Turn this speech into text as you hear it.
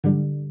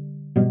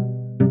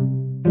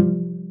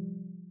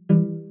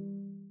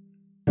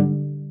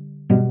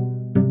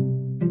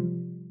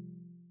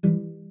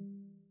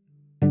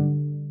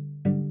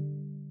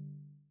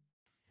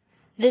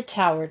The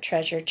Tower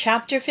Treasure,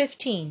 Chapter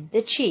 15.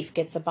 The Chief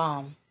Gets a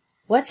Bomb.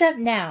 "What's up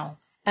now?"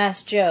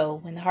 asked Joe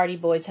when the Hardy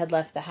Boys had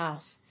left the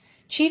house.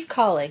 "Chief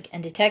Collig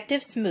and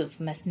Detective Smoot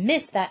must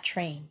miss that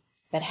train."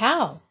 "But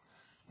how?"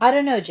 "I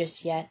don't know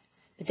just yet,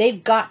 but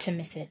they've got to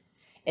miss it.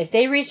 If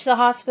they reach the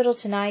hospital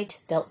tonight,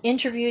 they'll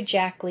interview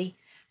Jackley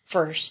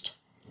first.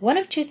 One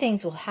of two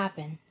things will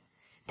happen.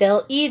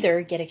 They'll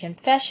either get a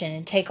confession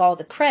and take all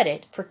the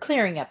credit for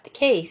clearing up the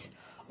case,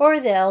 or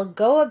they'll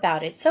go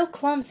about it so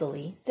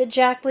clumsily that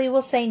Jackley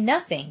will say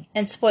nothing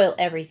and spoil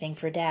everything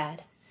for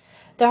Dad."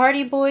 The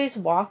Hardy Boys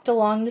walked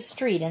along the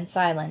street in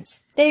silence.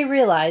 They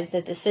realized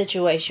that the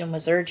situation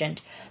was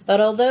urgent, but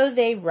although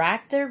they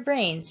racked their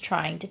brains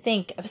trying to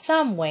think of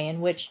some way in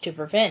which to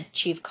prevent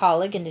Chief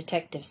Collig and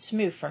Detective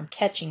Smoot from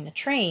catching the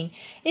train,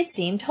 it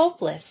seemed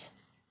hopeless.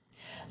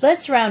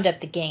 "Let's round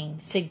up the gang,"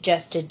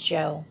 suggested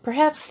Joe.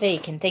 "Perhaps they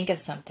can think of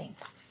something."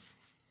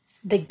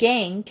 The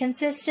gang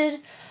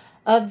consisted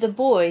of the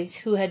boys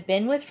who had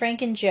been with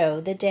Frank and Joe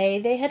the day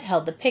they had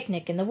held the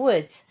picnic in the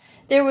woods.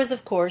 There was,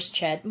 of course,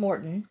 Chet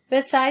Morton.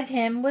 Beside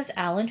him was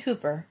Alan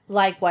Hooper,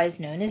 likewise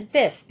known as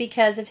Biff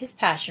because of his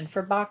passion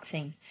for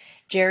boxing,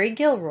 Jerry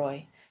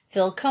Gilroy,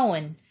 Phil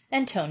Cohen,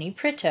 and Tony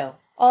Prito,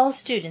 all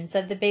students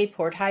of the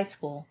Bayport High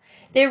School.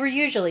 They were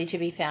usually to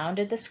be found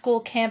at the school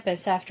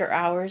campus after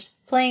hours,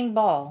 playing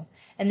ball,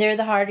 and there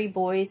the Hardy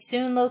Boys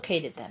soon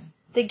located them.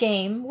 The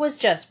game was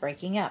just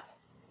breaking up.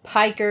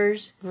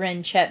 "Pikers,"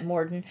 grinned Chet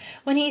Morton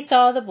when he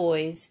saw the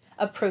boys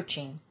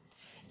approaching.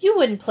 "You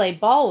wouldn't play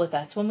ball with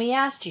us when we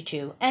asked you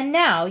to, and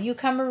now you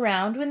come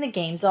around when the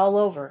game's all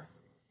over."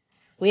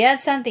 "We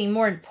had something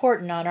more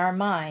important on our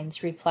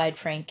minds," replied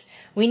Frank.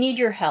 "We need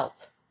your help."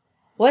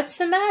 "What's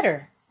the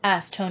matter?"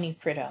 asked Tony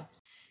Prito.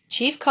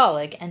 "Chief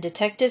Collig and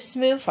Detective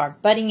Smoot are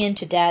butting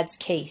into Dad's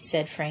case,"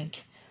 said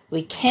Frank.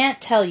 "We can't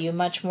tell you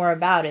much more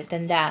about it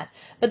than that,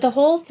 but the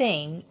whole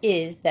thing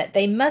is that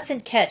they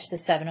mustn't catch the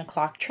 7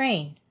 o'clock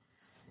train."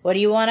 "What do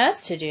you want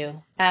us to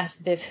do?"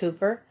 asked Biff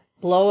Hooper.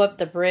 "Blow up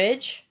the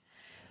bridge?"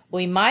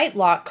 "We might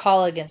lock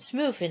Collig and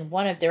Smoot in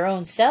one of their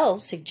own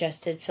cells,"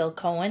 suggested Phil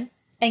Cohen.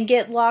 "And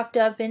get locked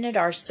up in it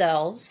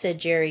ourselves," said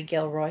Jerry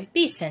Gilroy.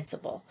 "Be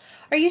sensible.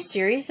 Are you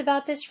serious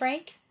about this,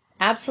 Frank?"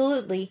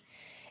 "Absolutely.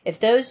 If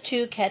those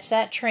two catch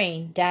that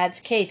train, Dad's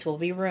case will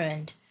be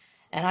ruined.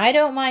 And I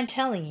don't mind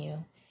telling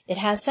you, it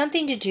has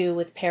something to do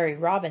with Perry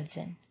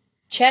Robinson."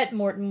 Chet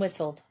Morton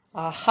whistled.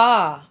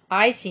 "Aha!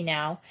 I see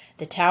now.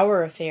 The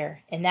Tower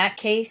affair. In that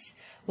case,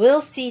 we'll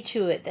see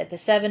to it that the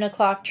 7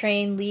 o'clock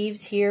train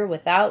leaves here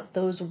without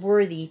those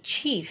worthy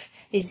Chief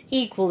is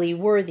equally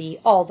worthy,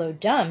 although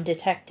dumb,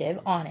 detective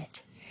on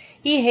it."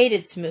 He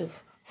hated Smoot,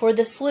 for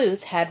the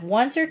sleuth had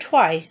once or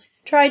twice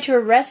tried to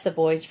arrest the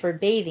boys for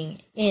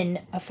bathing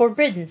in a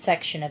forbidden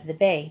section of the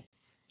bay.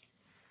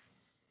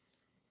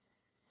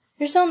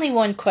 "There's only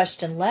one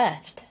question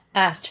left,"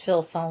 asked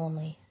Phil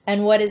solemnly.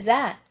 "And what is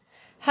that?"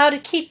 "How to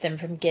keep them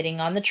from getting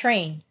on the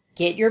train."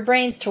 "Get your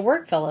brains to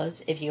work,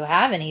 fellows, if you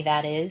have any,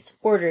 that is,"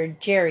 ordered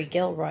Jerry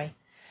Gilroy.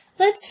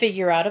 "Let's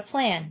figure out a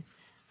plan."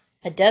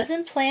 A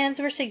dozen plans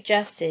were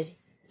suggested,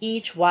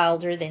 each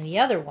wilder than the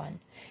other one.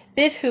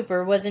 Biff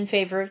Hooper was in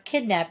favor of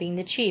kidnapping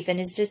the chief and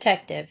his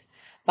detective,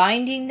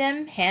 binding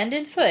them hand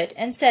and foot,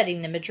 and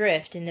setting them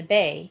adrift in the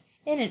bay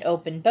in an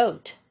open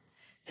boat.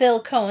 Phil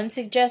Cohen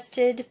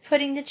suggested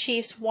putting the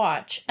chief's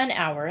watch an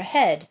hour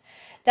ahead.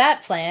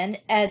 That plan,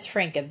 as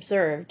Frank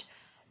observed,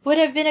 would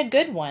have been a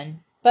good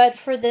one, but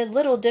for the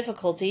little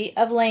difficulty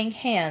of laying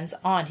hands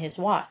on his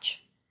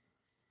watch.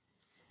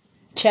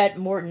 Chet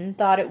Morton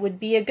thought it would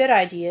be a good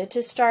idea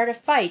to start a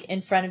fight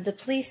in front of the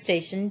police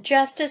station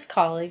just as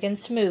Collig and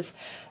Smoot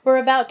were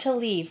about to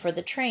leave for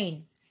the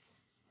train.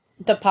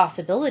 The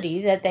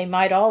possibility that they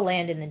might all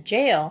land in the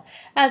jail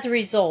as a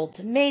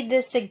result made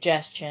this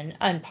suggestion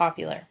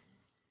unpopular.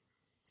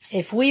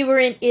 "If we were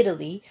in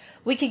Italy,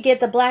 we could get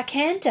the Black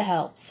Hand to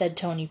help," said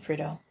Tony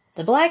Prito.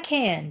 "The Black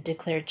Hand,"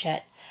 declared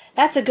Chet.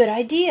 "That's a good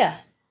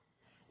idea."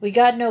 "We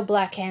got no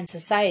Black Hand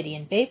Society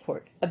in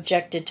Bayport,"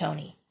 objected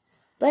Tony.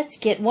 "Let's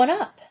get one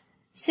up.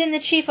 Send the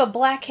chief a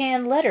Black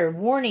Hand letter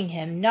warning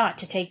him not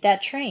to take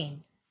that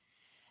train."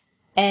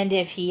 "And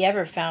if he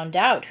ever found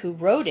out who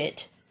wrote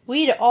it,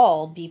 we'd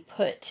all be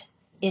put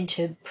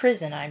into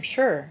prison, I'm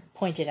sure,"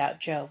 pointed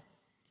out Joe.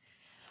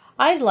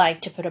 "I'd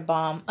like to put a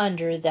bomb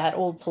under that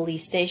old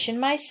police station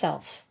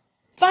myself."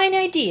 "Fine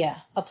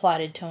idea,"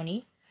 applauded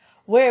Tony.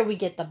 "Where we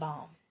get the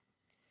bomb?"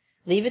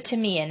 "Leave it to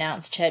me,"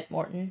 announced Chet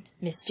Morton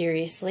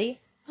mysteriously.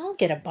 "I'll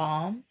get a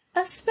bomb,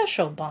 a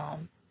special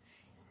bomb.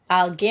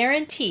 I'll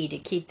guarantee to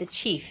keep the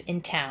chief in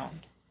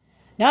town."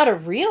 "Not a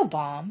real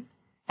bomb?"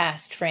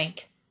 asked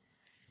Frank.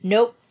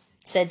 "Nope,"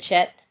 said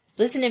Chet.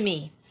 "Listen to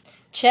me."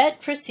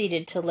 Chet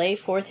proceeded to lay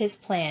forth his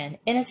plan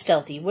in a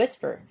stealthy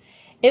whisper.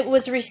 It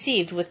was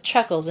received with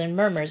chuckles and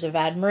murmurs of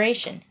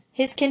admiration.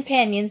 His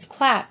companions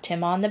clapped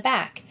him on the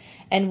back,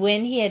 and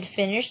when he had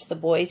finished the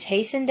boys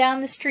hastened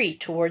down the street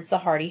towards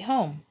the Hardy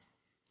home.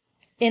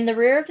 In the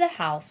rear of the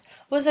house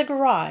was a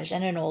garage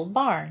and an old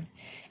barn.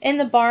 In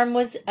the barn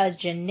was a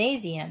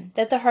gymnasium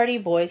that the Hardy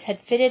Boys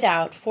had fitted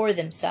out for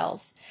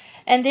themselves.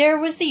 and there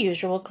was the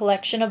usual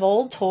collection of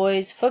old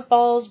toys,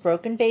 footballs,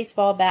 broken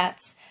baseball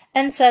bats,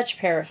 and such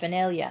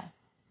paraphernalia,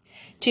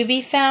 to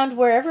be found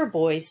wherever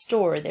boys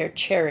store their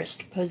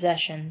cherished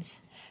possessions.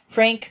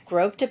 Frank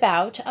groped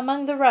about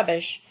among the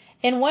rubbish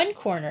in one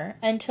corner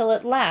until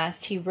at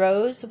last he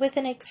rose with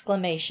an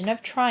exclamation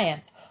of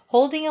triumph,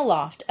 holding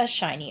aloft a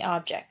shiny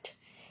object.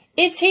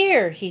 "It's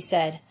here," he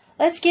said.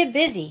 "Let's get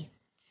busy.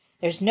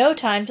 There's no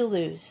time to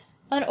lose."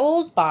 An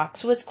old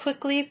box was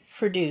quickly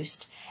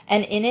produced,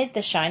 and in it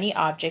the shiny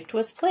object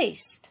was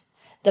placed.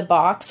 The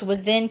box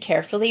was then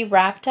carefully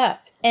wrapped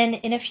up, and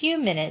in a few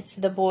minutes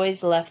the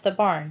boys left the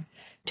barn,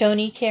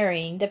 Tony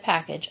carrying the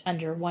package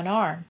under one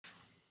arm.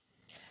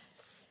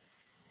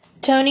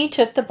 Tony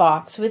took the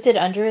box with it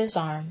under his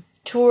arm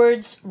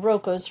towards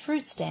Rocco's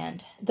fruit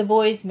stand. The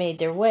boys made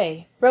their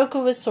way.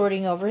 Rocco was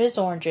sorting over his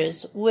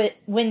oranges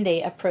when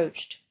they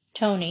approached.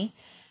 Tony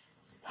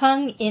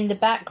hung in the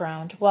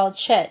background while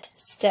Chet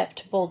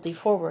stepped boldly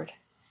forward.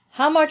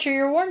 "How much are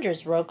your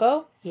oranges,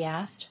 Rocco?" he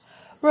asked.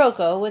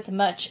 Rocco, with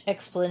much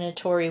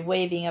explanatory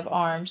waving of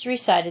arms,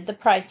 recited the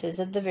prices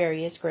of the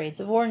various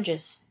grades of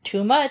oranges.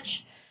 "Too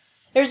much.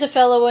 There's a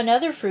fellow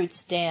another fruit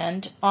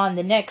stand on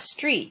the next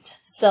street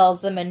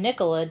sells them a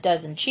nickel a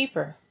dozen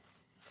cheaper."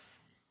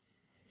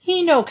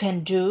 "He no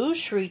can do,"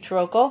 shrieked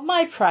Rocco.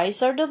 "My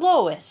price are the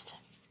lowest."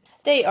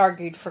 They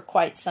argued for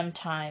quite some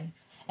time,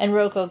 and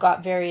Rocco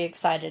got very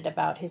excited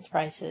about his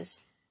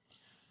prices.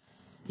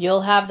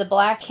 "You'll have the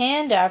Black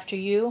Hand after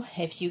you,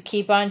 if you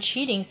keep on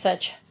cheating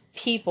such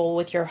people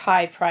with your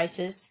high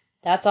prices.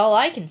 That's all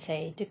I can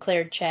say,"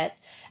 declared Chet,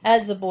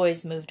 as the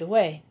boys moved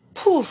away.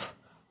 "Poof!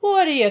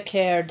 What do you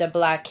care, the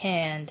Black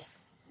Hand?"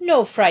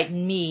 "No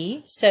frighten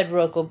me," said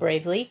Rocco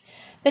bravely,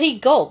 but he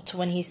gulped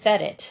when he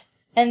said it,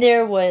 and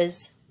there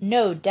was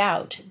no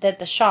doubt that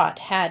the shot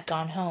had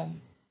gone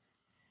home.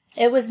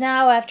 It was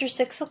now after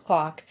 6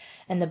 o'clock,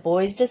 and the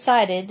boys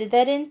decided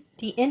that in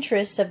the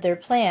interests of their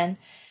plan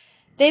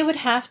they would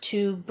have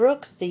to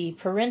brook the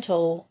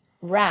parental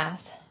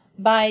wrath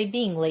by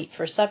being late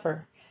for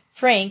supper.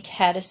 Frank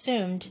had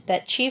assumed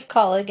that Chief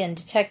Collig and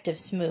Detective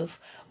Smoot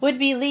would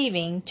be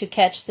leaving to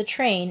catch the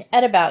train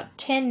at about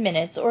 10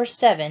 minutes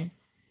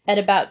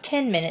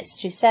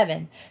to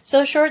 7,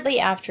 so shortly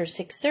after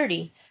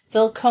 6:30,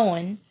 Phil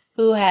Cohen,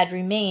 who had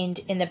remained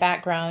in the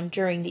background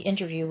during the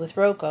interview with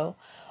Rocco,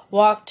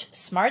 walked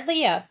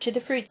smartly up to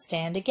the fruit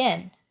stand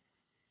again.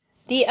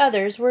 The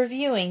others were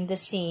viewing the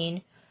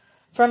scene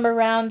from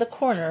around the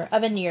corner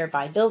of a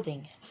nearby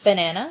building.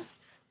 "Banana?"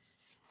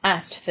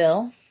 asked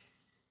Phil,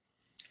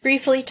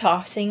 briefly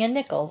tossing a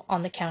nickel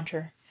on the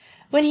counter.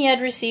 When he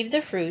had received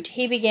the fruit,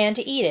 he began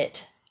to eat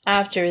it,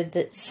 after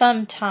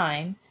some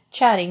time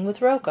chatting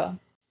with Rocco.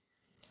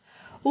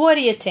 "What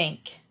do you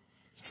think?"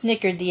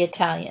 snickered the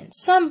Italian.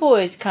 "Some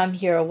boys come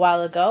here a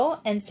while ago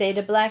and say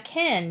the Black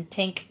Hand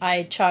think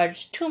I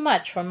charge too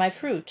much for my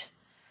fruit."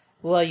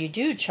 "Well, you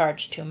do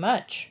charge too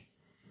much,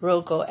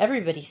 Rocco.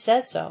 Everybody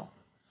says so."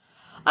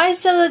 "I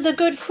sell the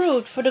good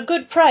fruit for the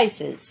good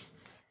prices."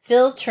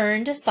 Phil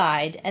turned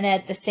aside and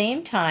at the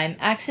same time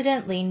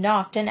accidentally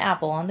knocked an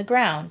apple on the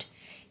ground.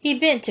 He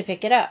bent to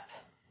pick it up,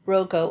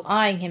 Rocco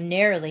eyeing him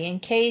narrowly in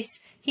case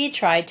he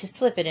tried to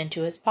slip it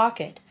into his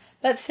pocket.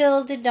 But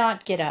Phil did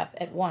not get up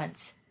at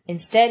once.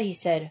 Instead he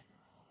said,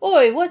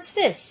 "Oi, what's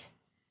this?"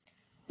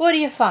 "What do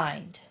you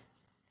find?"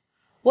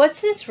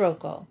 "What's this,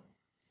 Rocco?"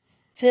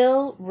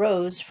 Phil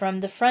rose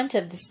from the front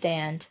of the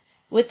stand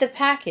with the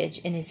package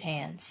in his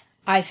hands.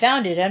 "I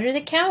found it under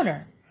the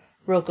counter."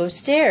 Rocco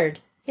stared,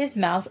 his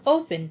mouth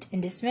opened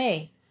in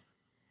dismay.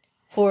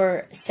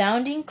 For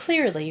sounding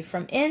clearly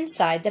from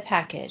inside the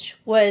package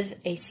was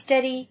a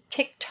steady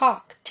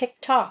tick-tock,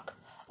 tick-tock.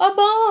 "A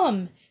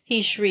bomb!"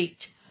 he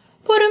shrieked.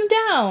 "Put 'em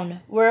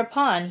down!"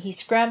 Whereupon he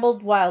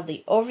scrambled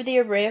wildly over the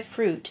array of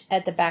fruit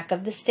at the back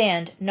of the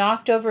stand,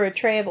 knocked over a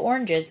tray of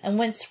oranges, and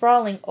went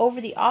sprawling over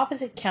the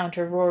opposite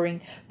counter,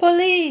 roaring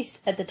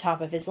 "Police!" at the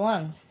top of his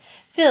lungs.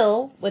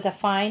 Phil, with a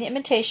fine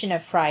imitation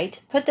of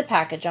fright, put the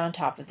package on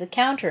top of the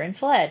counter and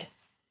fled.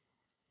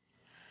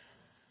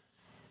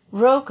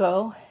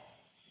 Rocco,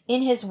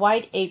 in his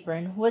white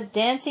apron, was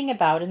dancing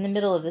about in the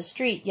middle of the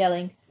street,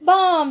 yelling,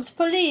 "Bombs!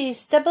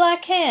 Police! The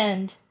Black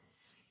Hand!"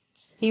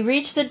 He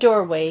reached the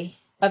doorway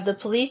of the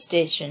police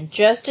station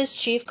just as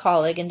Chief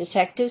Collig and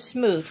Detective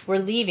Smoot were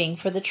leaving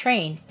for the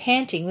train,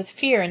 panting with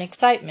fear and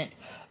excitement.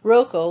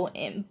 Rocco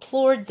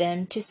implored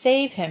them to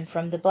save him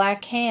from the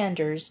Black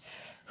Handers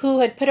who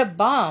had put a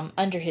bomb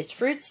under his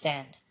fruit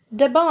stand.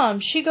 "The bomb,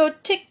 she go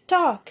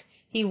tick-tock,"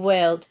 he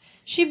wailed.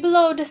 "She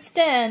blow the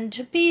stand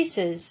to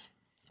pieces."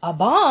 "A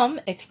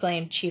bomb!"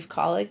 exclaimed Chief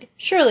Collig.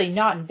 "Surely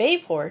not in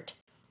Bayport."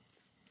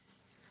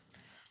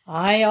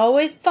 "I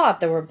always thought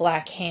there were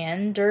Black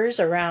Handers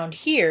around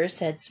here,"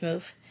 said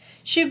Smoot.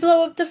 "She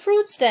blow up the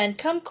fruit stand.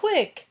 Come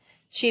quick."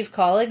 Chief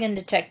Collig and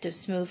Detective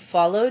Smoot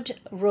followed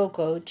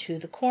Rocco to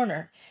the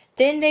corner.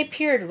 Then they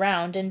peered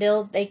round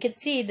until they could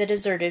see the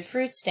deserted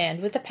fruit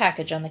stand with the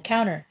package on the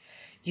counter.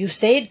 "You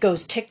say it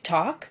goes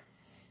tick-tock?"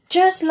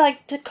 "Just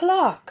like the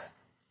clock."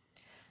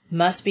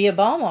 "Must be a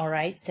bomb, all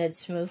right," said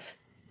Smoot.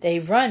 "They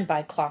run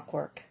by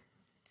clockwork."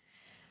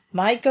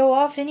 Might go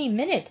off any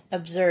minute,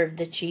 observed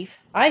the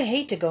chief. I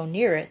hate to go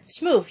near it.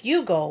 Smoove,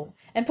 you go,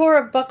 and pour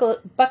a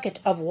bucket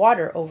of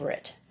water over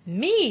it.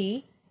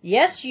 Me?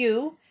 Yes,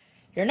 you.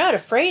 You're not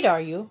afraid,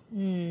 are you?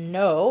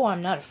 No,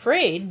 I'm not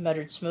afraid,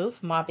 muttered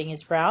Smoove, mopping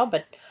his brow,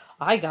 but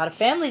I got a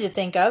family to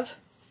think of.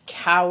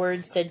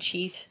 Coward, said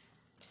Chief.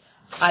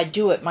 I'd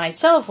do it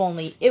myself,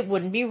 only it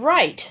wouldn't be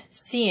right,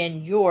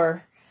 seeing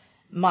you're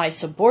my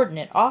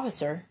subordinate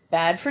officer.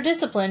 Bad for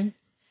discipline.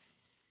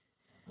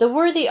 The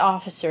worthy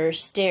officer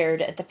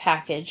stared at the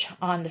package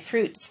on the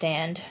fruit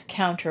stand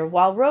counter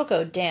while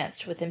Rocco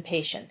danced with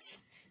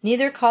impatience.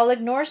 Neither Collig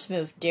nor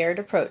Smoove dared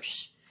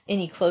approach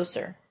any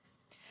closer.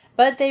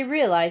 But they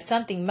realized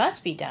something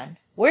must be done.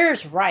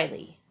 Where's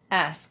Riley?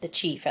 Asked the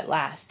chief at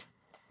last.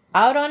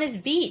 Out on his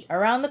beat,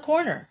 around the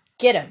corner.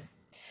 Get him.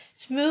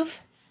 Smoove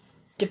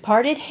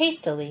departed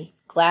hastily,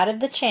 glad of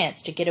the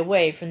chance to get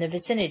away from the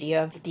vicinity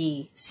of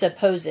the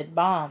supposed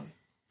bomb.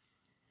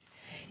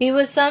 He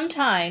was some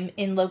time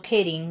in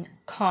locating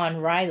Con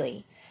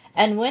Riley,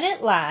 and when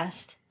at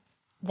last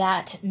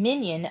that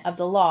minion of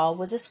the law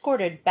was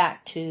escorted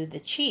back to the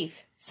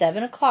chief,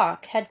 7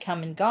 o'clock had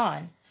come and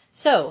gone.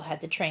 So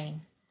had the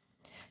train.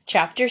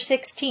 Chapter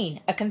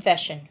 16. A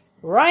Confession.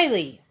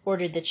 Riley,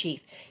 ordered the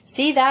chief,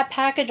 see that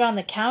package on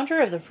the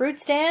counter of the fruit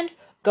stand?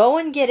 Go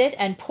and get it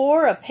and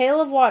pour a pail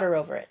of water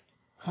over it.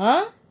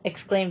 Huh?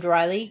 Exclaimed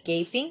Riley,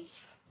 gaping.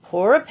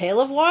 Pour a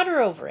pail of water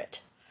over it.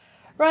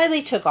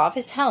 Riley took off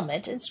his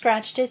helmet and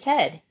scratched his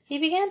head. He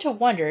began to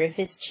wonder if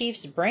his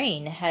chief's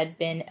brain had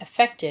been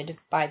affected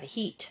by the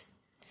heat.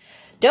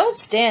 Don't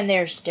stand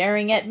there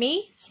staring at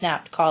me,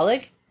 snapped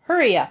Collig.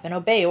 Hurry up and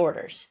obey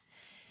orders.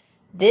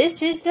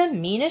 This is the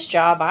meanest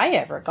job I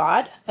ever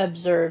got,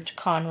 observed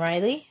Con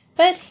Riley,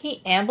 but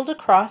he ambled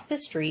across the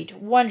street,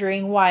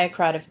 wondering why a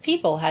crowd of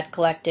people had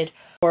collected,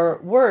 for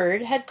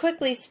word had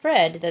quickly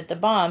spread that the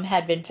bomb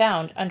had been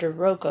found under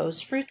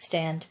Rocco's fruit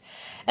stand,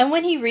 and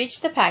when he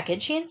reached the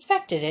package he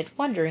inspected it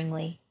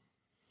wonderingly.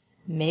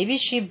 Maybe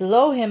she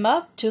blow him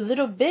up to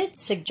little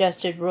bits,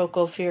 suggested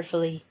Rocco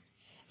fearfully.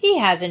 He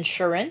has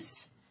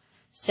insurance,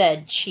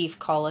 said Chief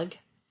Collig.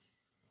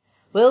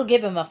 We'll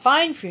give him a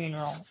fine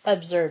funeral,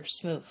 observed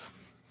Smoove.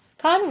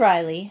 Con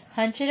Riley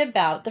hunted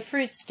about the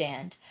fruit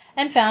stand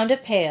and found a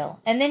pail,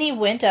 and then he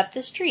went up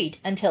the street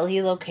until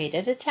he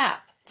located a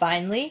tap.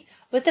 Finally,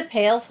 with the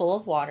pail full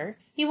of water,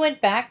 he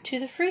went back to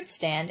the fruit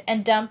stand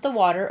and dumped the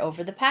water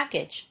over the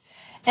package,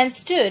 and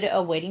stood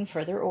awaiting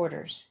further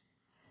orders.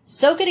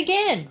 Soak it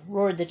again,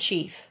 roared the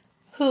chief,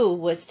 who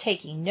was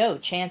taking no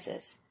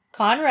chances.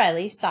 Con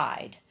Riley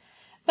sighed,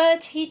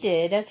 but he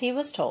did as he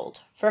was told.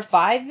 For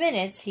 5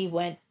 minutes he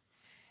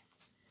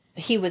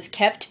was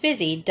kept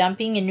busy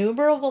dumping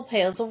innumerable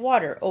pails of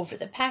water over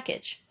the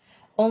package.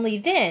 Only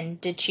then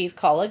did Chief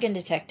Collig and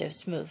Detective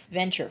Smoove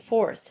venture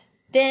forth.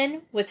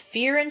 Then, with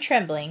fear and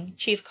trembling,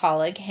 Chief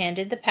Collig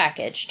handed the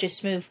package to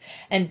Smoove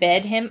and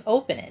bade him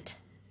open it.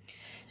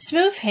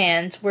 Smoove's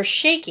hands were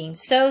shaking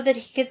so that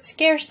he could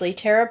scarcely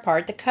tear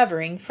apart the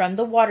covering from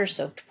the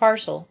water-soaked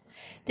parcel.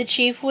 The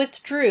chief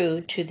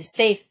withdrew to the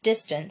safe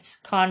distance.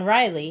 Con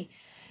Riley,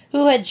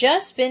 who had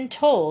just been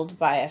told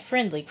by a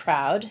friendly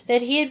crowd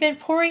that he had been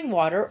pouring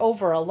water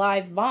over a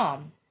live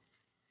bomb,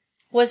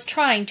 was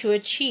trying to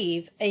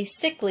achieve a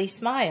sickly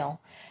smile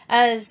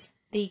as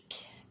the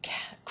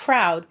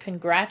crowd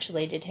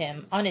congratulated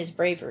him on his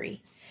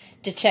bravery.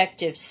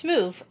 Detective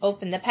Smoove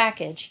opened the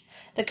package.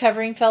 The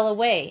covering fell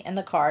away, and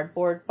the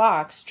cardboard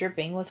box,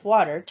 dripping with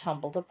water,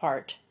 tumbled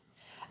apart.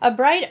 A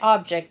bright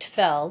object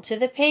fell to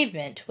the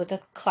pavement with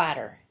a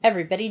clatter.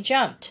 Everybody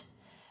jumped.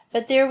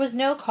 But there was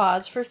no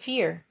cause for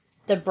fear.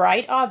 The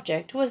bright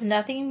object was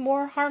nothing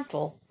more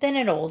harmful than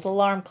an old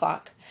alarm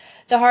clock.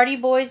 The Hardy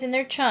Boys and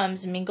their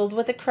chums mingled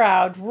with the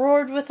crowd,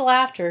 roared with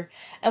laughter,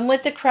 and when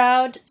the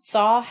crowd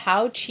saw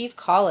how Chief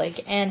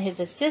Collig and his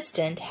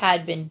assistant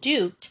had been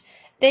duped,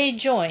 they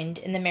joined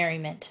in the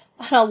merriment.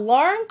 An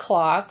alarm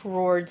clock,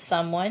 roared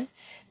someone.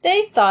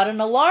 They thought an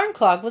alarm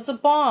clock was a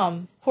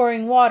bomb.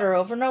 Pouring water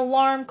over an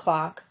alarm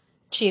clock.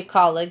 Chief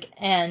Collig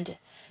and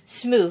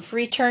Smoove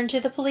returned to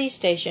the police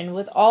station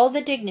with all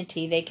the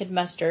dignity they could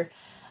muster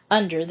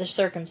under the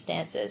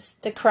circumstances.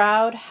 The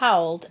crowd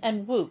howled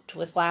and whooped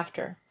with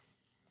laughter.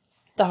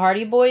 The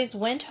Hardy Boys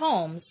went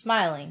home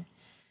smiling.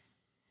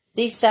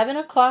 The 7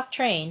 o'clock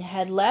train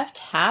had left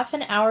half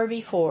an hour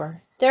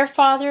before. Their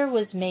father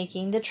was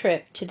making the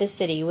trip to the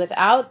city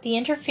without the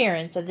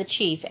interference of the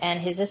chief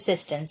and his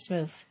assistant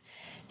Smoove.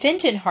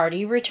 Finton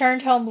Hardy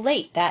returned home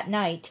late that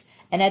night,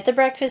 and at the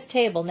breakfast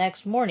table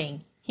next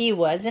morning he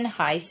was in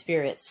high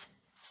spirits.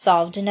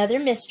 Solved another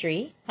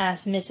mystery?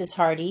 Asked Mrs.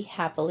 Hardy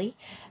happily,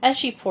 as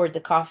she poured the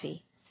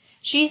coffee.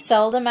 She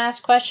seldom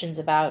asked questions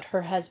about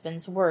her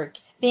husband's work,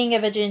 being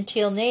of a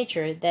genteel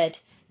nature that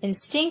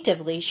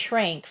instinctively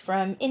shrank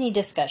from any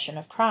discussion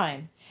of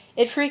crime.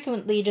 It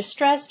frequently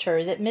distressed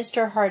her that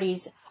Mr.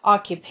 Hardy's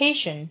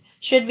occupation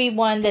should be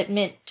one that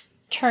meant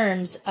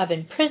terms of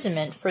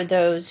imprisonment for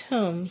those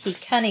whom he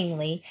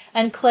cunningly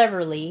and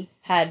cleverly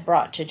had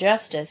brought to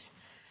justice.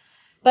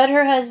 But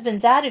her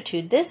husband's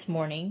attitude this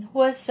morning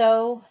was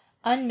so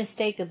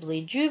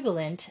unmistakably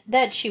jubilant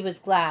that she was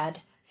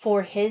glad,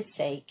 for his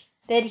sake,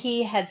 that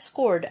he had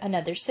scored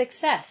another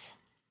success.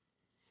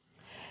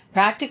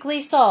 "Practically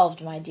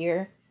solved, my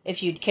dear,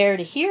 if you'd care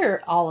to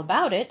hear all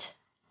about it."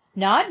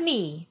 "Not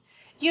me.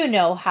 You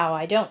know how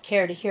I don't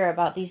care to hear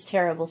about these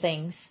terrible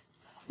things."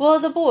 "Well,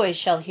 the boys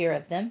shall hear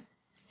of them.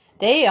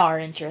 They are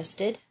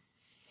interested.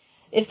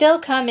 If they'll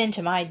come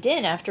into my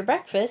den after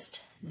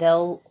breakfast,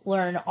 they'll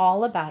learn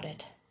all about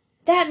it."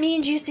 "That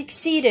means you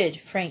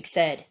succeeded," Frank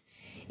said.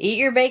 "Eat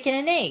your bacon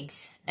and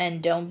eggs,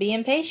 and don't be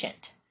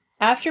impatient."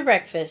 After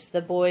breakfast,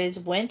 the boys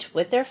went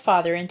with their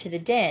father into the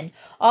den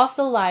off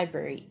the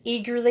library,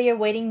 eagerly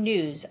awaiting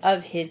news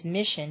of his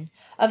mission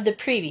of the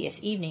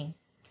previous evening.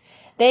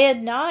 They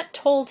had not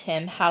told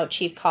him how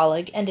Chief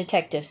Collig and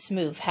Detective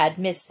Smoove had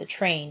missed the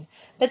train,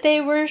 but they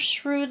were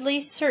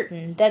shrewdly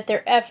certain that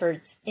their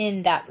efforts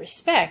in that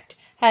respect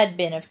had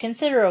been of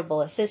considerable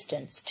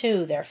assistance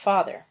to their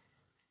father.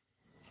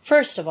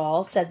 "First of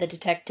all," said the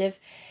detective,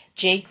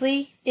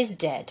 "Jakeley is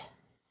dead."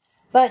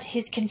 "But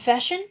his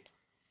confession?"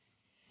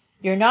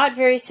 "You're not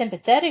very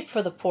sympathetic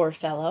for the poor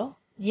fellow.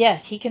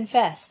 Yes, he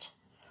confessed.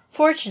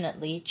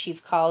 Fortunately,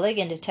 Chief Collig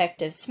and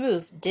Detective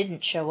Smoove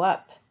didn't show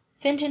up."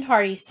 Finton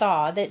Hardy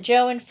saw that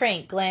Joe and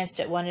Frank glanced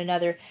at one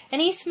another,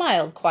 and he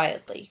smiled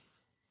quietly.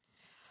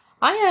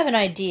 "I have an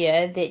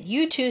idea that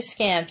you two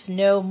scamps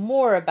know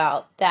more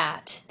about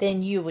that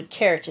than you would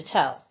care to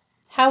tell.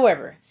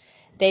 However,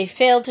 they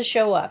failed to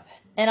show up,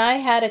 and I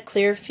had a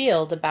clear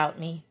field about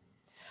me.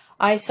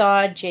 I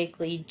saw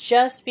Jakeley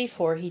just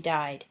before he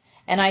died,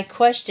 and I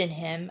questioned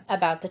him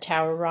about the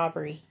Tower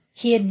robbery."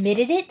 "He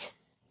admitted it?"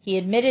 "He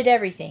admitted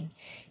everything.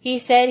 He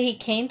said he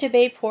came to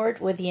Bayport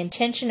with the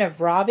intention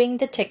of robbing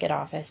the ticket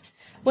office.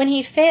 When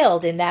he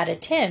failed in that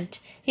attempt,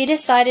 he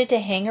decided to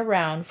hang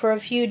around for a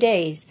few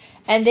days,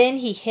 and then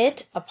he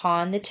hit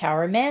upon the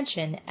Tower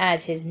mansion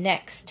as his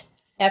next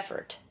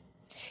effort.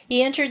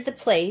 He entered the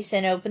place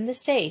and opened the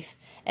safe,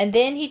 and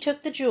then he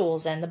took the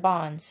jewels and the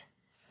bonds."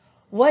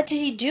 "What did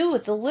he do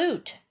with the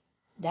loot?"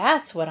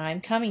 "That's what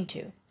I'm coming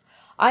to.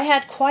 I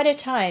had quite a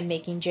time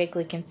making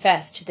Jakeley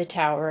confess to the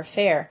Tower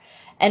affair,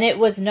 and it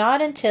was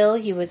not until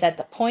he was at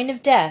the point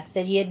of death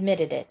that he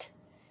admitted it.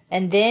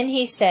 And then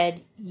he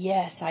said,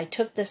 'Yes, I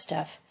took the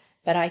stuff,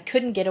 but I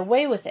couldn't get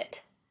away with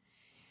it.'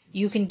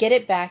 You can get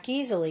it back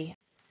easily.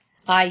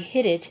 I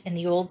hid it in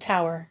the old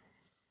tower."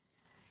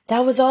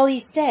 "That was all he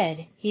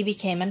said. He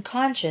became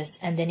unconscious,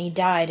 and then he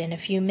died in a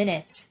few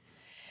minutes.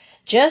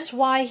 Just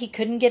why he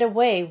couldn't get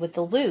away with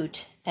the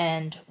loot,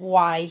 and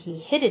why he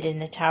hid it in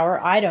the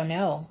tower, I don't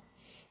know.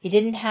 He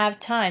didn't have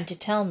time to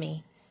tell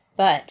me,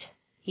 but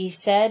he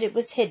said it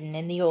was hidden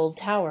in the old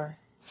tower."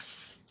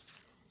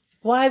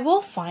 "Why,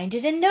 we'll find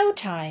it in no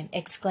time!"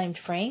 exclaimed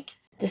Frank.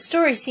 "The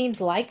story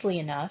seems likely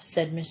enough,"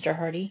 said Mr.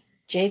 Hardy.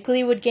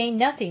 "Jakeley would gain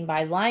nothing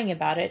by lying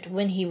about it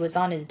when he was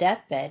on his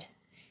deathbed.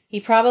 He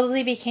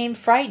probably became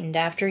frightened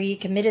after he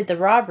committed the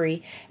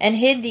robbery and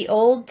hid the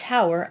old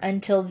tower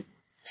until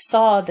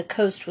saw the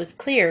coast was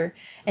clear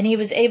and he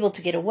was able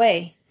to get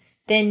away.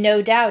 Then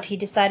no doubt he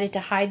decided to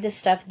hide the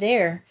stuff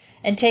there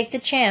and take the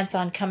chance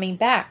on coming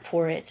back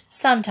for it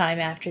sometime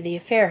after the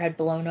affair had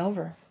blown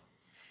over."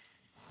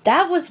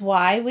 "That was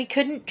why we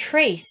couldn't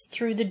trace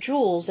through the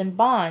jewels and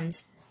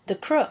bonds the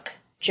crook,"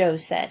 Joe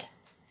said.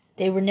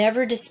 "They were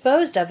never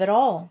disposed of at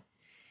all.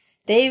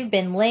 They've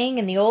been laying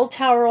in the old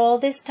tower all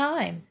this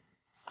time.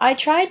 I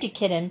tried to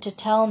get him to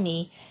tell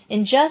me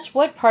in just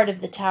what part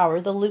of the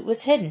tower the loot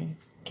was hidden,"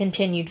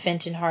 continued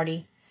Finton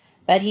Hardy,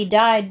 "but he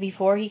died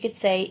before he could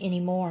say any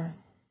more.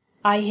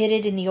 I hid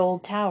it in the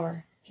old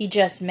tower. He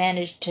just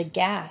managed to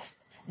gasp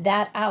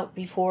that out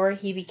before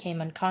he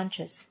became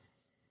unconscious."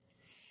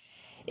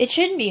 "It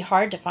shouldn't be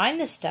hard to find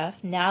the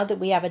stuff, now that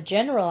we have a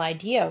general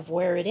idea of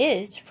where it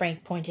is,"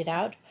 Frank pointed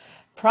out.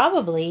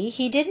 "Probably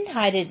he didn't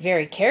hide it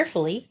very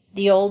carefully.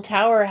 The old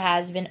tower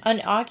has been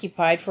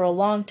unoccupied for a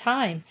long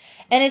time,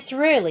 and it's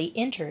rarely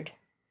entered.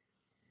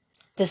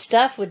 The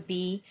stuff would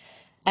be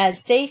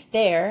as safe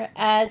there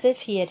as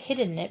if he had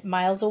hidden it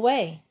miles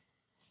away."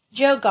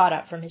 Joe got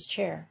up from his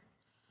chair.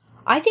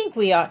 "I think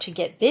we ought to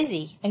get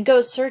busy and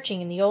go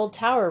searching in the old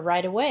tower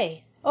right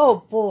away.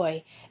 Oh,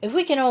 boy, if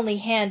we can only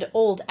hand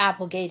old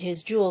Applegate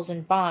his jewels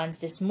and bonds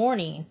this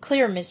morning and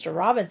clear Mr.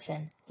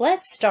 Robinson.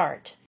 Let's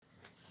start."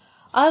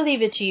 "I'll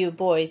leave it to you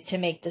boys to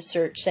make the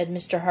search," said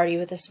Mr. Hardy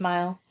with a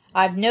smile.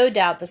 "I've no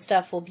doubt the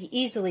stuff will be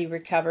easily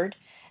recovered,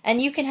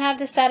 and you can have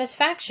the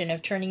satisfaction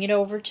of turning it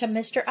over to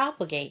Mr.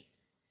 Applegate.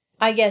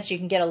 I guess you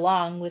can get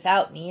along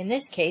without me in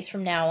this case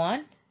from now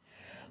on.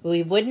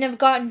 We wouldn't have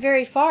gotten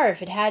very far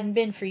if it hadn't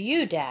been for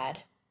you, Dad."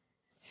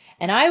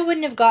 "And I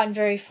wouldn't have gotten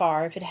very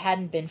far if it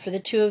hadn't been for the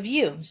two of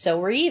you, so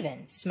we're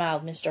even,"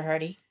 smiled Mr.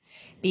 Hardy.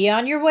 "Be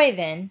on your way,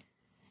 then,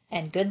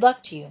 and good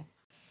luck to you."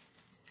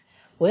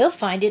 "We'll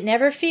find it,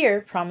 never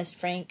fear," promised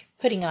Frank,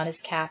 putting on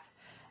his cap.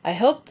 "I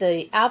hope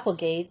the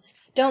Applegates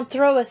don't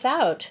throw us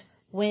out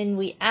when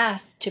we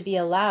ask to be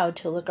allowed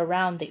to look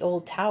around the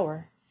old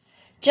tower.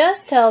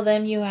 Just tell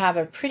them you have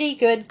a pretty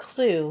good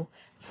clue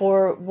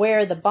for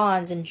where the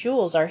bonds and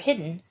jewels are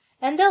hidden,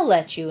 and they'll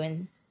let you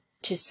in."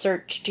 to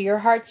search to your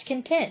heart's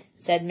content,"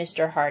 said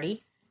Mr.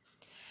 Hardy.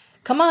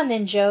 "Come on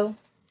then, Joe.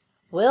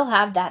 We'll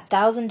have that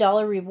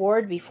 $1,000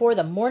 reward before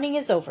the morning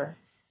is over."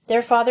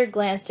 Their father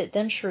glanced at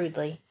them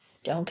shrewdly.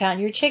 "Don't count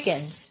your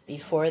chickens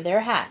before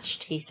they're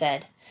hatched," he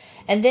said.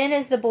 And then,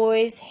 as the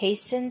boys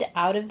hastened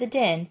out of the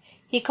den,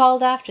 he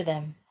called after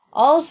them,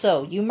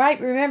 "Also, you might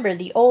remember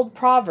the old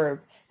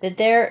proverb that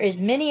there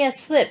is many a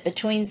slip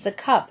between the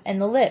cup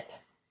and the lip."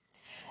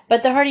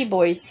 But the Hardy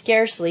boys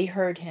scarcely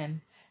heard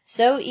him.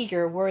 So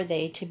eager were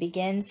they to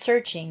begin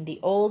searching the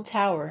old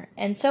tower,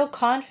 and so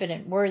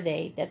confident were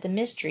they that the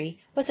mystery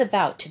was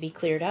about to be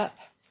cleared up.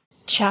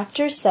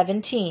 Chapter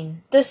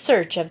 17. The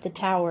Search of the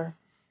Tower.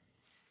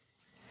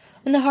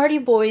 When the Hardy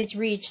boys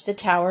reached the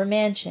Tower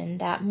mansion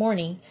that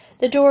morning,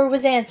 the door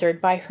was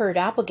answered by Herd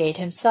Applegate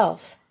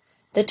himself.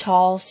 The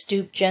tall,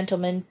 stooped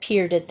gentleman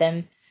peered at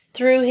them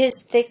through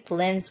his thick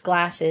lensed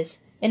glasses.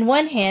 In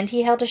one hand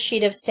he held a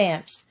sheet of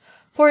stamps,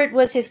 for it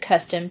was his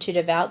custom to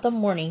devote the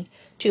morning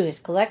to his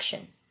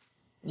collection.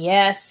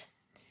 "Yes,"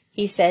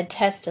 he said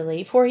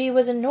testily, for he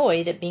was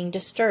annoyed at being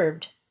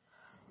disturbed.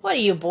 "What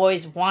do you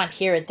boys want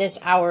here at this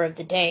hour of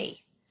the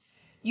day?"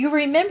 "You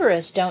remember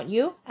us, don't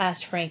you?"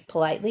 asked Frank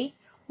politely.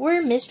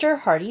 "We're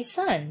Mr. Hardy's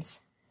sons."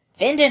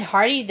 "Findon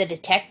Hardy, the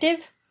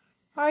detective?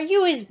 Are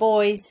you his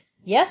boys?"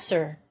 "Yes,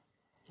 sir."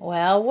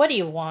 "Well, what do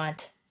you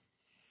want?"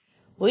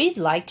 "We'd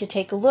like to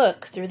take a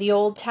look through the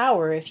old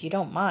tower, if you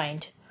don't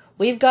mind.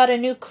 We've got a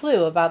new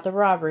clue about the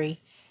robbery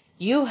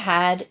you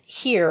had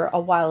here a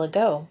while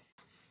ago."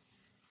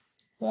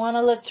 "Want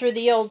to look through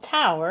the old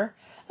tower?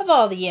 Of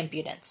all the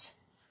impudence!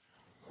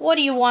 What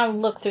do you want to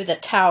look through the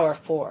tower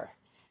for?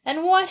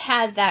 And what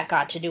has that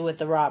got to do with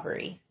the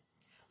robbery?"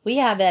 "We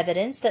have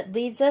evidence that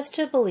leads us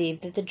to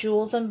believe that the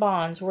jewels and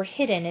bonds were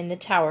hidden in the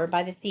tower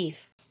by the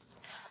thief."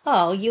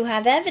 "Oh, you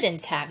have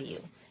evidence, have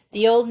you?"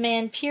 The old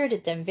man peered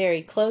at them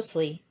very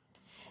closely.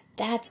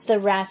 "That's the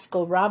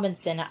rascal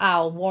Robinson,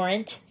 I'll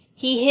warrant.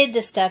 He hid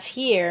the stuff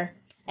here,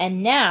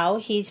 and now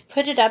he's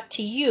put it up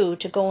to you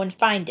to go and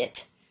find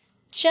it,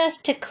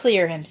 just to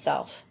clear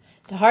himself."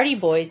 The Hardy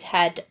boys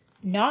had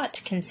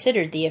not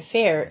considered the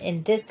affair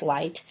in this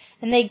light,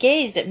 and they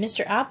gazed at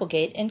Mr.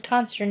 Applegate in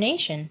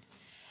consternation.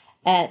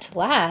 At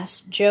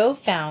last Joe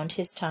found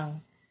his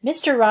tongue.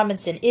 "Mr.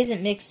 Robinson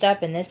isn't mixed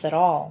up in this at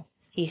all,"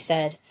 he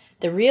said.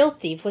 "The real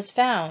thief was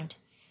found.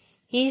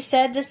 He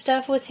said the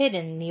stuff was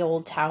hidden in the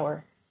old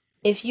tower.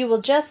 If you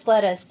will just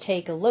let us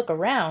take a look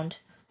around,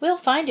 we'll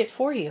find it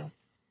for you."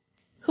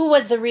 "Who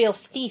was the real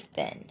thief,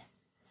 then?"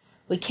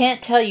 "We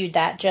can't tell you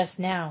that just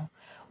now.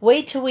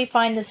 Wait till we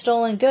find the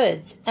stolen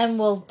goods, and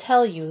we'll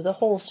tell you the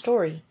whole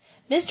story."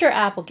 Mr.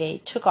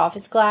 Applegate took off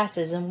his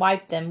glasses and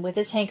wiped them with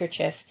his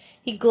handkerchief.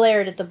 He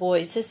glared at the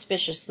boys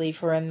suspiciously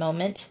for a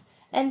moment,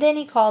 and then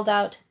he called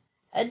out,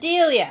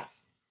 "Adelia!"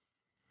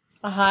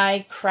 A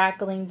high,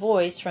 crackling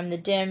voice from the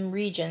dim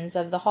regions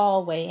of the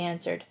hallway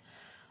answered,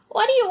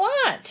 "What do you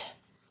want?"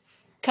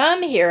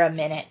 "Come here a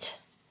minute."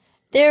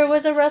 There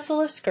was a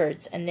rustle of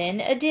skirts, and then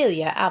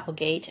Adelia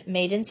Applegate,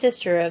 maid and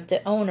sister of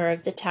the owner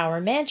of the Tower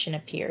mansion,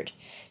 appeared.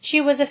 She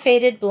was a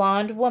faded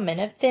blonde woman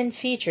of thin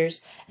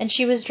features, and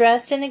she was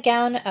dressed in a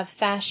gown of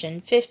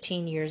fashion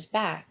 15 years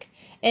back,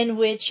 in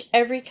which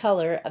every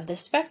color of the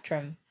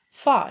spectrum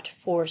fought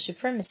for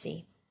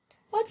supremacy.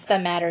 "What's the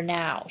matter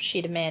now?"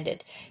 she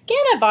demanded.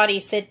 "Can't a body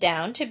sit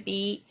down to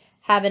be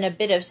having a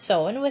bit of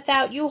sewing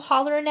without you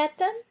hollerin' at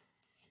them?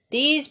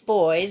 These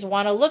boys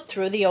want to look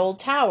through the old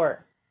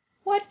tower."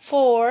 "What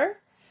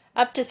for?"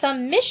 "Up to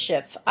some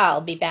mischief,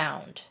 I'll be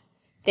bound.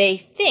 They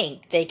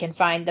think they can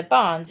find the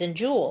bonds and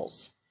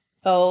jewels."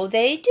 "Oh,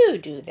 they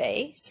do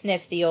they?"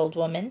 sniffed the old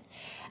woman.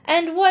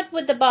 "And what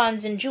would the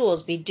bonds and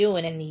jewels be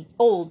doing in the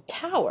old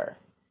tower?"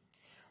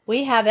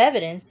 "We have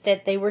evidence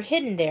that they were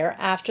hidden there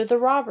after the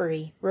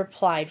robbery,"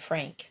 replied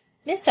Frank.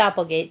 Miss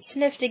Applegate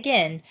sniffed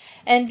again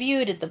and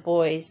viewed at the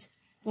boys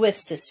with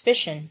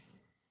suspicion.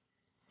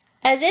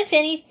 "As if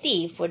any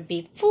thief would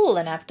be fool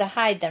enough to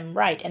hide them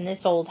right in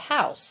this old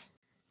house."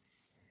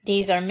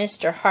 "These are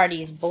Mr.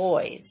 Hardy's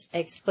boys,"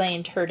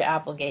 exclaimed Herd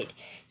Applegate.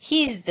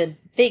 "He's the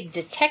big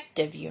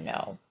detective, you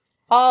know."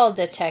 "All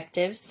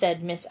detectives,"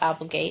 said Miss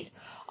Applegate,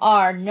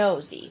 "are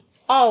nosy,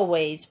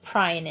 always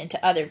prying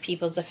into other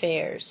people's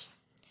affairs."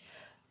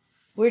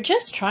 "We're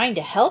just trying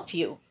to help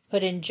you,"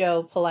 put in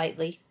Joe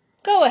politely.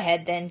 "Go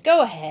ahead, then,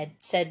 go ahead,"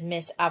 said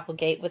Miss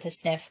Applegate with a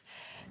sniff.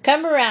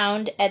 "Come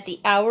around at the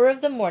hour of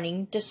the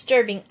morning,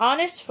 disturbing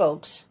honest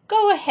folks.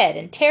 Go ahead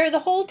and tear the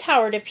whole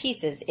tower to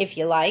pieces, if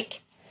you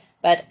like.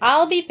 But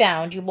I'll be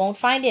bound you won't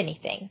find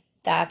anything.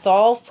 That's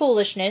all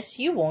foolishness.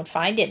 You won't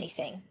find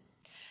anything."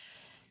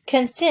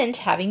 Consent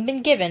having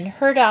been given,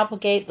 Herd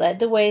Applegate led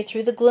the way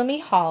through the gloomy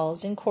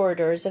halls and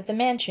corridors of the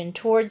mansion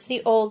towards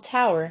the old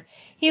tower.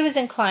 He was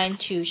inclined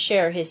to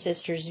share his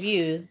sister's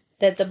view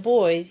that the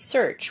boys'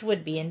 search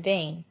would be in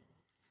vain.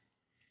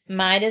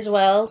 "Might as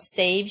well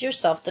save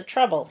yourself the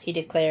trouble," he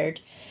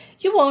declared.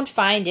 "You won't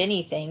find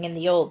anything in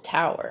the old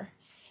tower.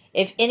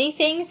 If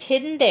anything's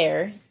hidden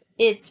there,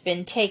 it's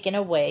been taken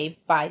away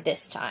by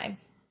this time."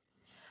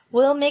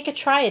 "We'll make a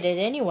try at it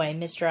anyway,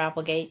 Mr.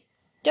 Applegate."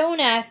 Don't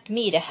ask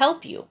me to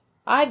help you.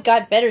 I've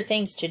got better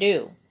things to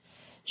do.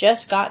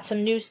 Just got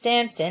some new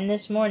stamps in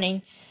this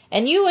morning,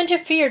 and you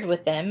interfered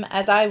with them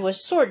as I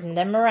was sorting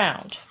them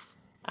around.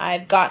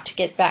 I've got to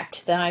get back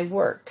to my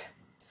work."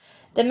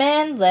 The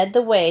man led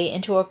the way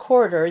into a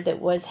corridor that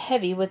was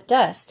heavy with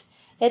dust.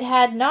 It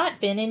had not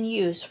been in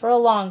use for a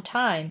long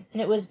time,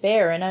 and it was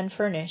bare and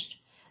unfurnished.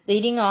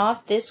 Leading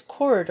off this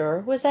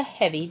corridor was a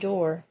heavy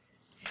door.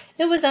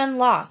 It was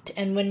unlocked,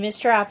 and when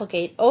Mr.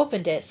 Applegate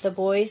opened it, the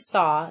boys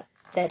saw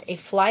that a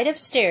flight of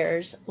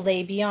stairs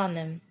lay beyond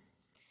them.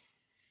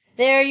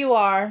 "There you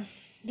are.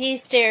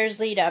 These stairs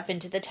lead up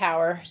into the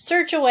tower.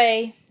 Search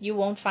away. You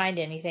won't find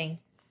anything."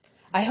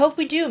 "I hope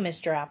we do,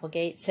 Mr.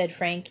 Applegate," said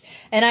Frank,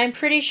 "and I'm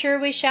pretty sure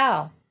we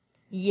shall."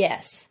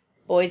 "Yes.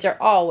 Boys are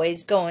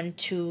always going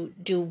to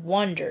do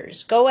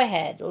wonders. Go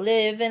ahead,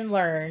 live and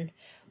learn.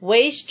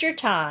 Waste your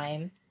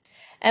time."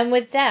 And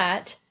with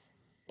that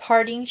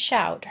parting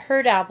shout,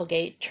 Herd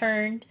Applegate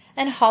turned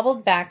and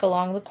hobbled back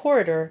along the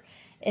corridor,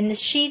 and the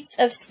sheets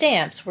of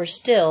stamps were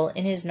still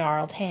in his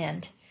gnarled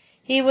hand.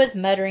 He was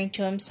muttering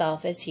to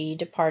himself as he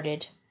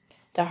departed.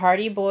 The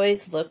Hardy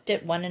boys looked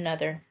at one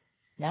another.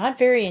 "Not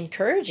very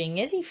encouraging,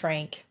 is he,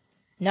 Frank?"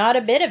 "Not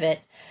a bit of it.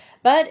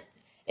 But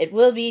it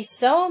will be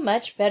so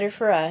much better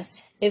for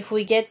us if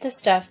we get the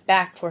stuff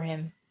back for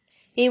him.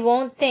 He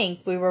won't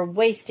think we were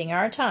wasting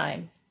our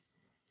time."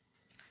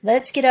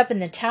 "Let's get up in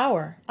the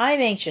tower.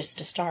 I'm anxious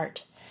to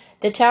start."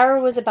 The tower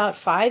was about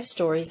 5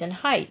 stories in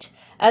height,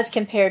 as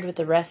compared with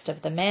the rest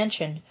of the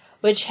mansion,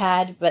 which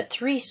had but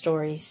 3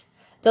 stories.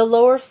 The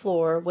lower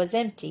floor was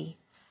empty.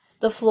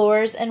 The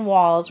floors and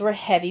walls were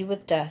heavy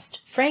with dust.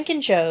 Frank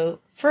and Joe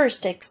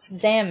first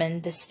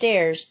examined the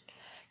stairs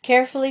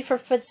carefully for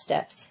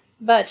footsteps,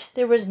 but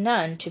there was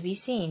none to be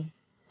seen.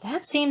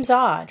 "That seems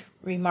odd,"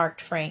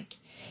 remarked Frank.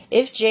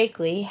 "If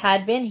Jakeley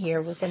had been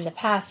here within the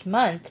past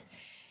month,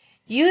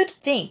 you'd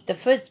think the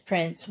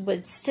footprints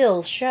would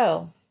still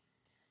show.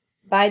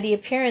 By the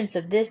appearance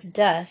of this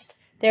dust,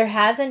 there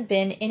hasn't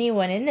been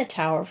anyone in the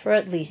tower for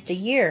at least a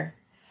year.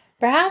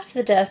 Perhaps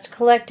the dust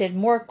collected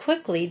more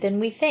quickly than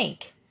we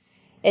think.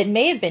 It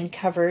may have been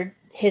covered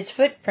his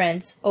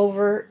footprints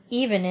over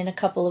even in a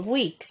couple of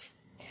weeks."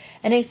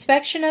 An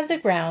inspection of the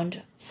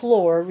ground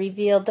floor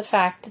revealed the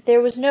fact that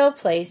there was no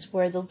place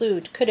where the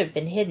loot could have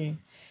been hidden,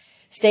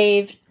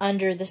 save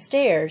under the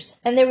stairs,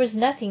 and there was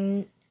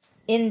nothing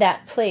in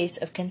that place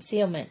of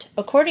concealment.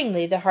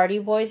 Accordingly, the Hardy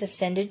boys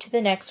ascended to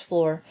the next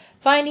floor,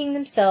 finding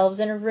themselves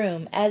in a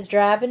room as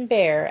drab and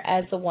bare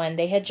as the one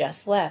they had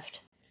just left.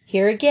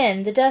 Here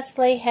again the dust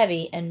lay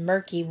heavy, and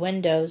murky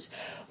windows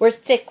were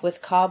thick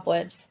with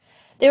cobwebs.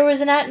 There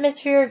was an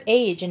atmosphere of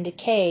age and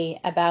decay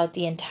about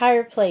the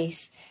entire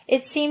place.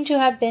 It seemed to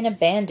have been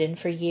abandoned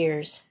for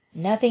years.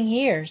 "Nothing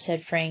here,"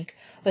 said Frank,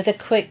 with a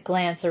quick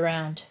glance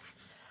around.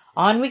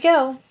 "On we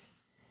go."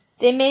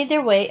 They made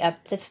their way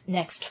up the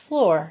next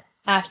floor,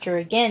 after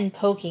again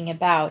poking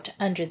about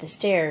under the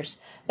stairs,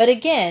 but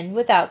again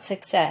without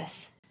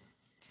success.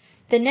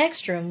 The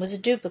next room was a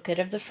duplicate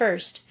of the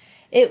first.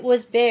 It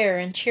was bare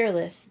and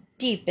cheerless,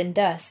 deep in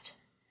dust.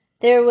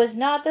 There was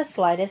not the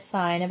slightest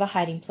sign of a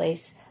hiding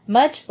place,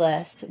 much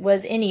less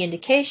was any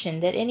indication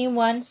that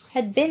anyone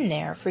had been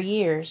there for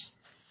years.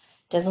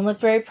 "Doesn't look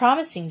very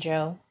promising,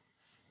 Joe."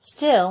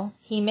 "Still,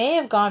 he may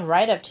have gone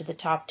right up to the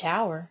top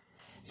tower."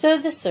 So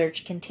the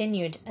search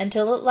continued,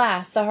 until at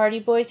last the Hardy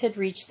boys had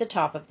reached the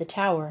top of the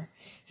tower.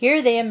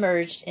 Here they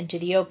emerged into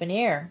the open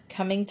air,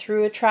 coming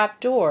through a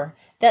trap door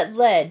that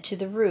led to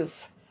the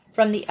roof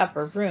from the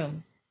upper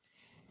room.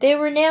 They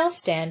were now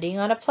standing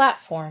on a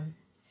platform,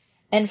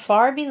 and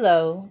far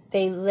below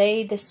they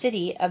lay the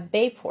city of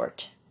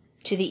Bayport.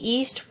 To the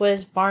east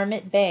was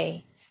Barmet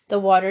Bay, the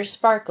waters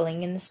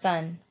sparkling in the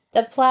sun.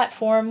 The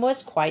platform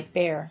was quite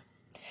bare.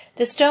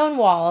 The stone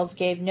walls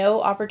gave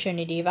no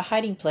opportunity of a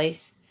hiding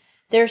place.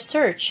 Their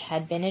search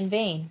had been in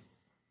vain.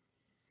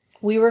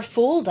 "We were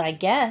fooled, I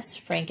guess,"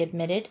 Frank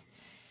admitted.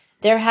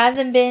 "There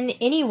hasn't been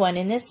anyone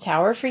in this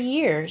tower for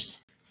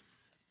years."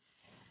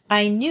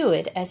 "I knew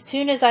it as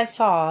soon as I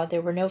saw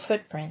there were no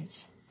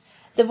footprints."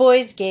 The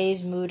boys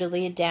gazed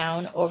moodily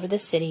down over the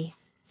city,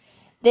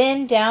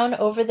 then down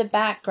over the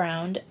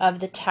background of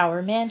the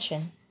tower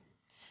mansion.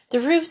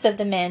 The roofs of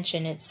the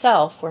mansion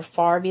itself were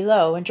far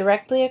below, and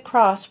directly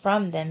across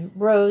from them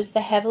rose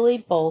the heavy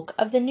bulk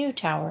of the new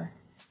tower.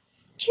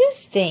 "Do you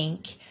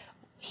think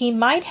he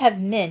might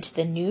have meant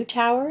the new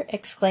tower?"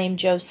 exclaimed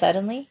Joe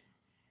suddenly.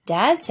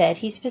 "Dad said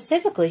he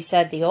specifically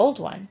said the old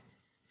one."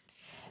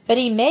 "But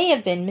he may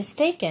have been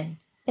mistaken.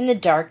 In the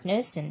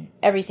darkness and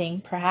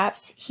everything,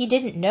 perhaps he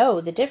didn't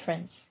know the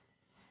difference."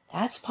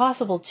 "That's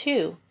possible,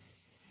 too.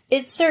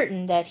 It's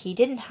certain that he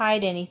didn't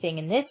hide anything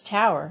in this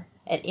tower,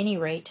 at any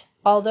rate,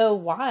 although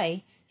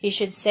why he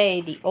should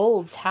say the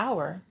old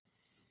tower."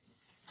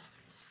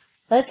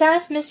 "Let's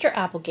ask Mr.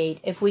 Applegate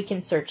if we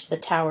can search the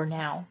tower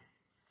now."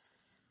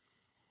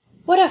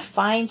 "What a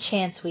fine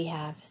chance we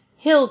have!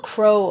 He'll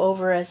crow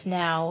over us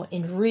now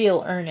in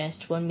real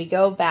earnest when we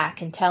go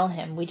back and tell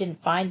him we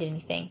didn't find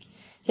anything.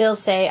 He'll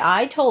say,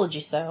 'I told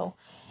you so,'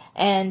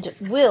 and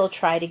we'll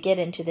try to get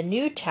into the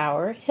new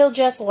tower, he'll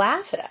just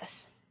laugh at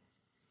us.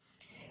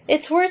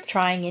 It's worth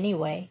trying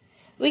anyway.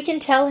 We can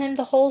tell him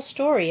the whole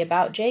story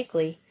about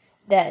Jakely.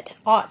 That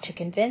ought to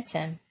convince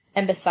him,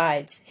 and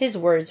besides, his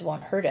words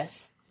won't hurt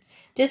us.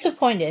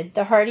 Disappointed,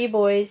 the Hardy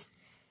Boys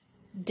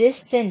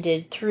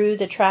descended through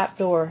the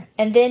trap-door,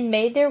 and then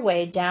made their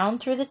way down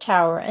through the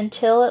tower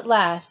until at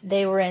last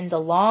they were in the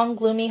long,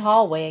 gloomy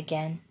hallway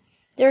again.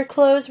 Their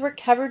clothes were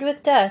covered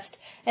with dust,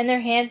 and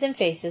their hands and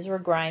faces were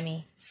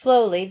grimy.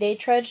 Slowly they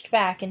trudged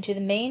back into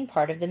the main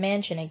part of the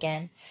mansion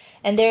again,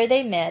 and there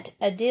they met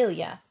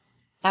Adelia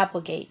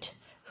Applegate,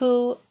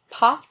 who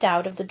popped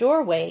out of the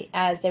doorway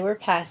as they were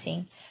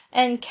passing,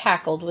 and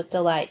cackled with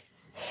delight.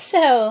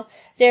 "So,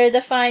 they're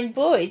the fine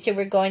boys who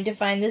were going to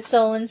find the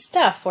stolen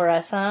stuff for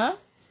us, huh?"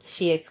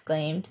 she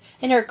exclaimed,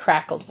 in her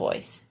crackled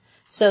voice.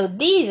 "So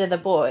these are the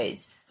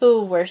boys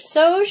who were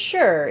so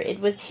sure it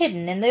was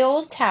hidden in the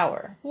old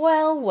tower.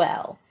 Well,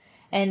 well,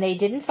 and they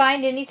didn't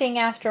find anything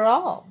after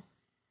all."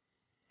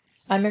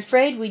 "I'm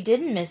afraid we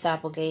didn't, Miss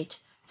Applegate,"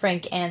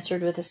 Frank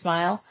answered with a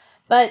smile.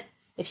 "But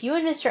if you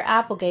and Mr.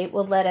 Applegate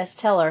will let us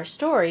tell our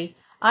story,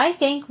 I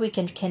think we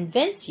can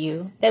convince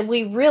you that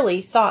we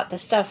really thought the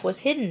stuff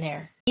was hidden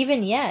there.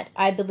 Even yet,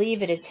 I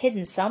believe it is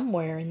hidden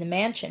somewhere in the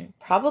mansion,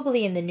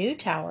 probably in the new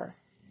tower."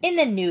 "In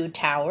the new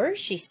tower?"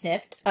 she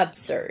sniffed.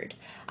 "Absurd.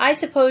 I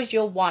suppose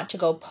you'll want to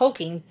go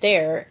poking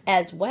there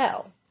as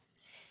well."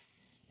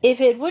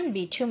 "If it wouldn't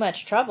be too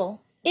much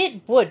trouble."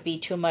 "It would be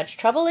too much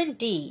trouble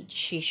indeed,"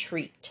 she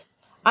shrieked.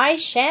 "I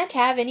shan't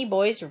have any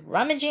boys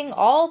rummaging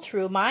all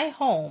through my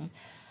home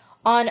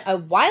on a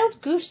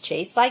wild goose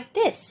chase like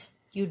this.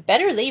 You'd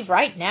better leave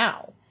right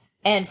now,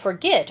 and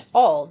forget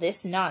all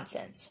this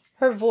nonsense."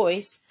 Her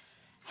voice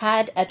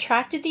had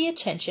attracted the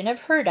attention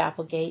of Herd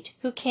Applegate,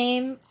 who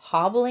came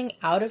hobbling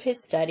out of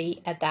his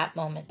study at that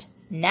moment.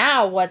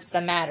 "Now what's the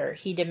matter?"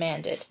 he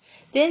demanded.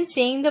 Then,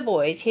 seeing the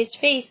boys, his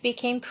face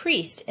became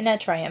creased in a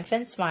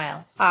triumphant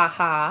smile.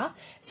 "Aha!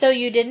 So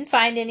you didn't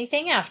find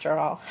anything after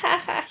all.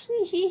 Ha ha,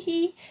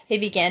 he. He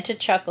began to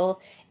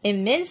chuckle,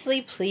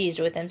 immensely pleased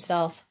with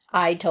himself.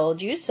 "I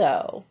told you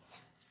so."